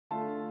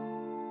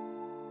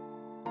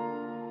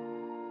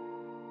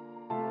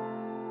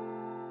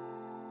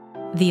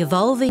The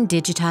evolving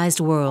digitized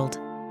world,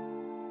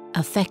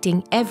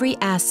 affecting every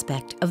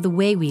aspect of the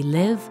way we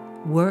live,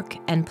 work,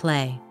 and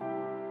play.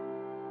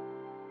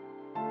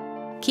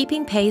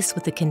 Keeping pace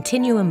with the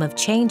continuum of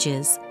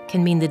changes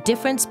can mean the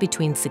difference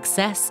between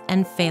success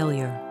and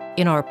failure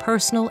in our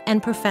personal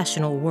and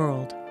professional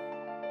world.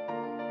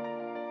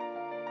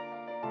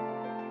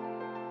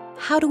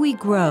 How do we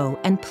grow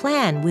and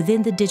plan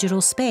within the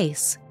digital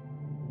space?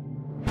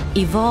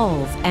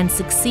 Evolve and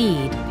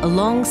succeed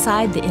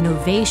alongside the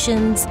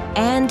innovations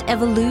and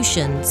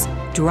evolutions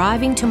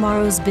driving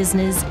tomorrow's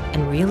business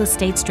and real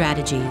estate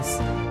strategies.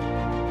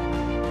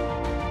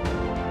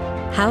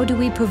 How do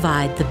we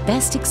provide the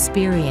best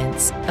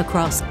experience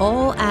across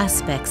all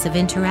aspects of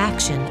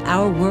interaction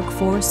our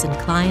workforce and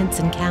clients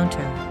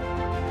encounter?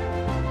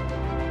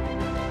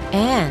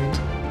 And,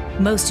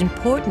 most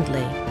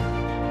importantly,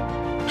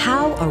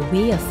 how are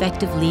we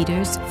effective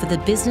leaders for the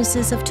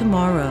businesses of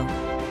tomorrow,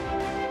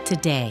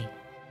 today?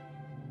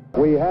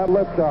 We have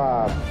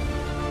liftoff.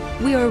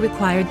 We are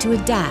required to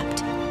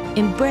adapt,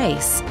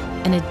 embrace,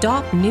 and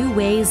adopt new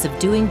ways of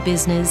doing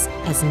business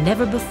as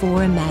never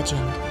before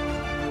imagined.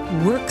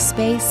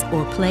 Workspace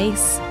or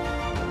place,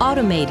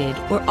 automated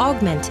or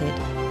augmented,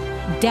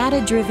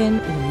 data-driven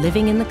or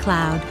living in the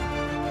cloud,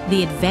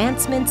 the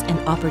advancements and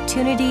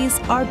opportunities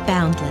are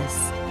boundless.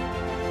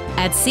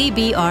 At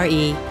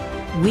CBRE,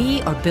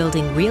 we are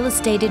building real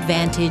estate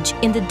advantage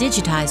in the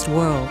digitized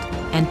world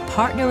and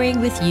partnering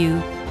with you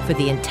for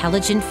the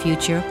intelligent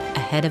future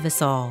ahead of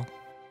us all.